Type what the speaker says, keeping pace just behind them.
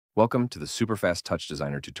Welcome to the Superfast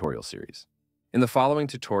TouchDesigner tutorial series. In the following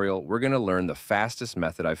tutorial, we're going to learn the fastest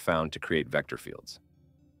method I've found to create vector fields.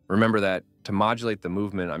 Remember that to modulate the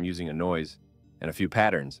movement, I'm using a noise and a few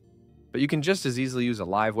patterns, but you can just as easily use a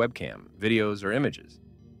live webcam, videos, or images,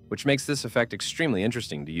 which makes this effect extremely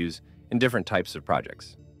interesting to use in different types of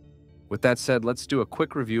projects. With that said, let's do a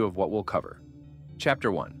quick review of what we'll cover.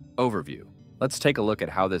 Chapter 1, Overview. Let's take a look at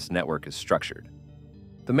how this network is structured.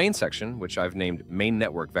 The main section, which I've named Main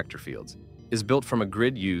Network Vector Fields, is built from a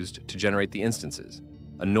grid used to generate the instances,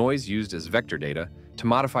 a noise used as vector data to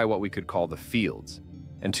modify what we could call the fields,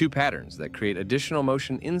 and two patterns that create additional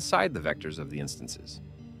motion inside the vectors of the instances.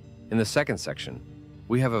 In the second section,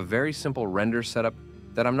 we have a very simple render setup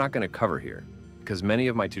that I'm not going to cover here, because many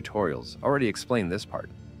of my tutorials already explain this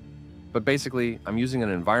part. But basically, I'm using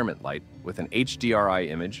an environment light with an HDRI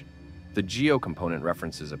image. The geo component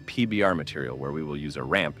references a PBR material where we will use a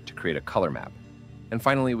ramp to create a color map. And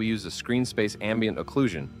finally, we use a screen space ambient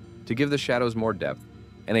occlusion to give the shadows more depth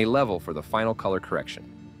and a level for the final color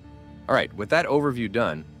correction. All right, with that overview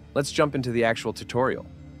done, let's jump into the actual tutorial.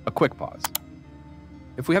 A quick pause.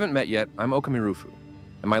 If we haven't met yet, I'm Okamirufu,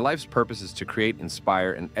 and my life's purpose is to create,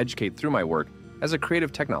 inspire, and educate through my work as a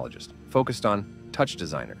creative technologist focused on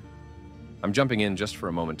TouchDesigner. I'm jumping in just for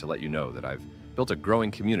a moment to let you know that I've built a growing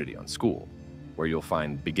community on School, where you'll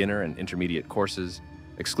find beginner and intermediate courses,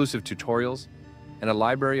 exclusive tutorials, and a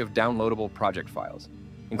library of downloadable project files,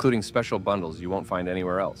 including special bundles you won't find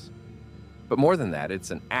anywhere else. But more than that,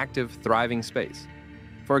 it's an active, thriving space.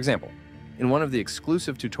 For example, in one of the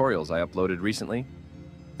exclusive tutorials I uploaded recently,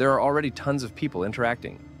 there are already tons of people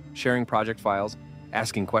interacting, sharing project files,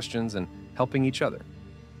 asking questions, and helping each other.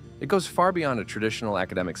 It goes far beyond a traditional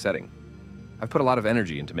academic setting. I've put a lot of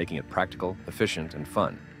energy into making it practical, efficient, and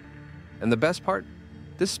fun. And the best part?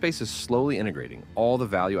 This space is slowly integrating all the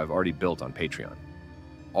value I've already built on Patreon,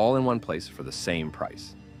 all in one place for the same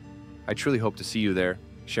price. I truly hope to see you there,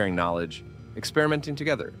 sharing knowledge, experimenting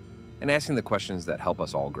together, and asking the questions that help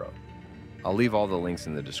us all grow. I'll leave all the links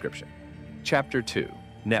in the description. Chapter 2,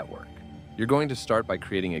 Network. You're going to start by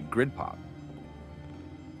creating a grid pop.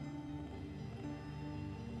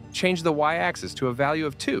 Change the y-axis to a value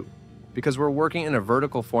of 2, because we're working in a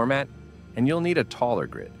vertical format, and you'll need a taller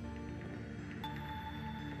grid.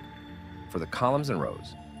 For the columns and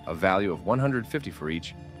rows, a value of 150 for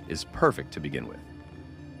each is perfect to begin with.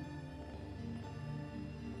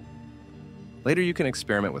 Later, you can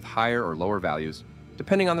experiment with higher or lower values,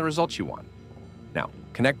 depending on the results you want. Now,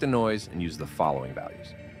 connect the noise and use the following values.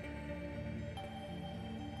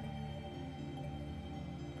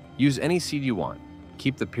 Use any seed you want.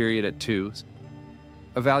 Keep the period at 2,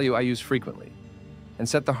 a value I use frequently, and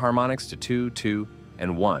set the harmonics to 2, 2,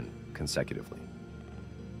 and 1 consecutively.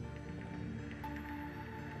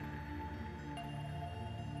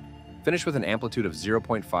 Finish with an amplitude of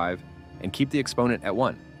 0.5 and keep the exponent at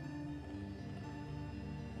 1.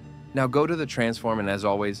 Now go to the transform, and as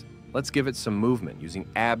always, let's give it some movement using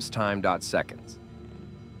abstime.seconds.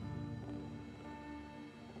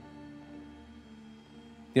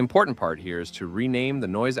 The important part here is to rename the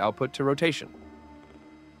noise output to rotation.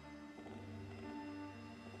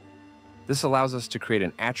 This allows us to create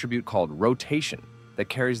an attribute called rotation that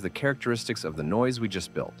carries the characteristics of the noise we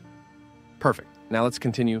just built. Perfect. Now let's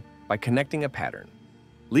continue by connecting a pattern.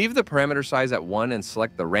 Leave the parameter size at 1 and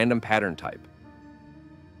select the random pattern type.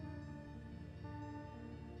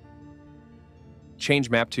 Change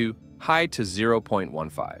map to high to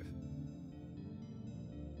 0.15.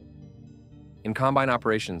 In Combine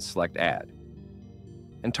Operations, select Add,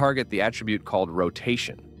 and target the attribute called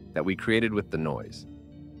Rotation that we created with the noise.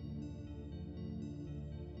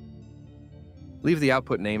 Leave the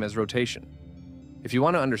output name as Rotation. If you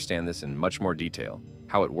want to understand this in much more detail,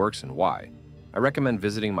 how it works and why, I recommend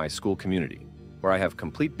visiting my School community, where I have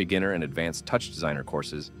complete beginner and advanced TouchDesigner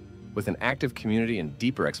courses with an active community and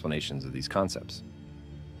deeper explanations of these concepts.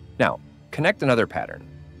 Now, connect another pattern.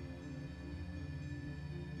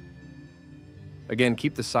 Again,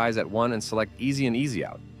 keep the size at 1 and select Easy and Easy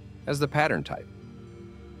Out as the pattern type.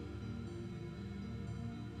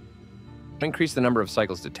 Increase the number of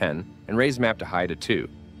cycles to 10 and raise map to high to 2.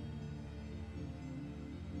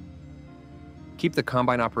 Keep the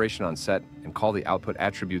combine operation on set and call the output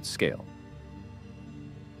attribute scale.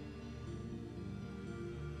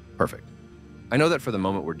 Perfect. I know that for the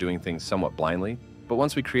moment we're doing things somewhat blindly, but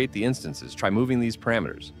once we create the instances, try moving these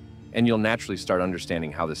parameters, and you'll naturally start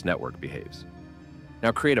understanding how this network behaves.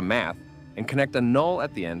 Now create a math and connect a null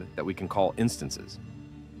at the end that we can call instances.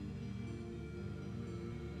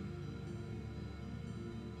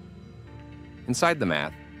 Inside the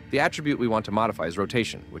math, the attribute we want to modify is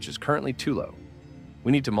rotation, which is currently too low.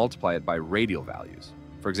 we need to multiply it by radial values.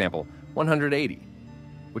 For example, 180,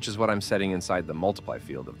 which is what I'm setting inside the multiply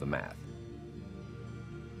field of the math.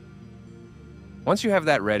 Once you have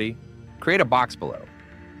that ready, create a box below.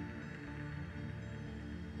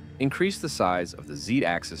 Increase the size of the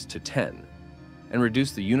z-axis to 10 and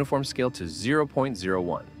reduce the uniform scale to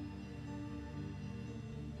 0.01.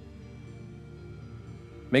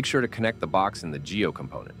 Make sure to connect the box in the geo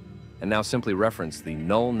component, and now simply reference the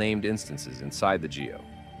null named instances inside the geo.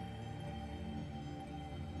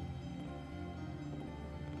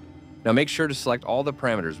 Now make sure to select all the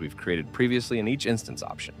parameters we've created previously in each instance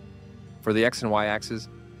option. For the x and y axes,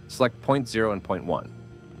 select 0 and 1,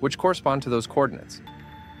 which correspond to those coordinates.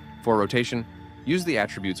 For rotation, use the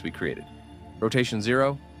attributes we created: rotation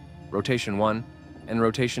 0, rotation 1, and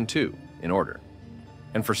rotation 2 in order.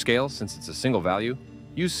 And for scale, since it's a single value,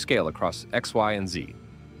 use scale across x, y, and z.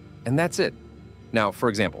 And that's it. Now, for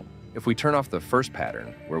example, if we turn off the first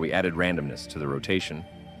pattern, where we added randomness to the rotation,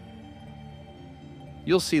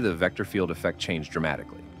 you'll see the vector field effect change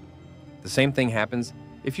dramatically. The same thing happens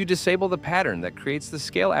if you disable the pattern that creates the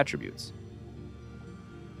scale attributes.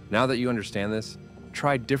 Now that you understand this,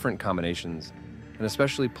 try different combinations and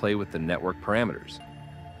especially play with the network parameters.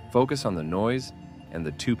 Focus on the noise and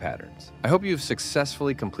the two patterns. I hope you've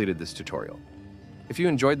successfully completed this tutorial. If you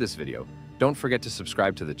enjoyed this video, don't forget to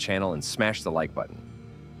subscribe to the channel and smash the like button.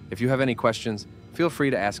 If you have any questions, feel free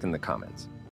to ask in the comments.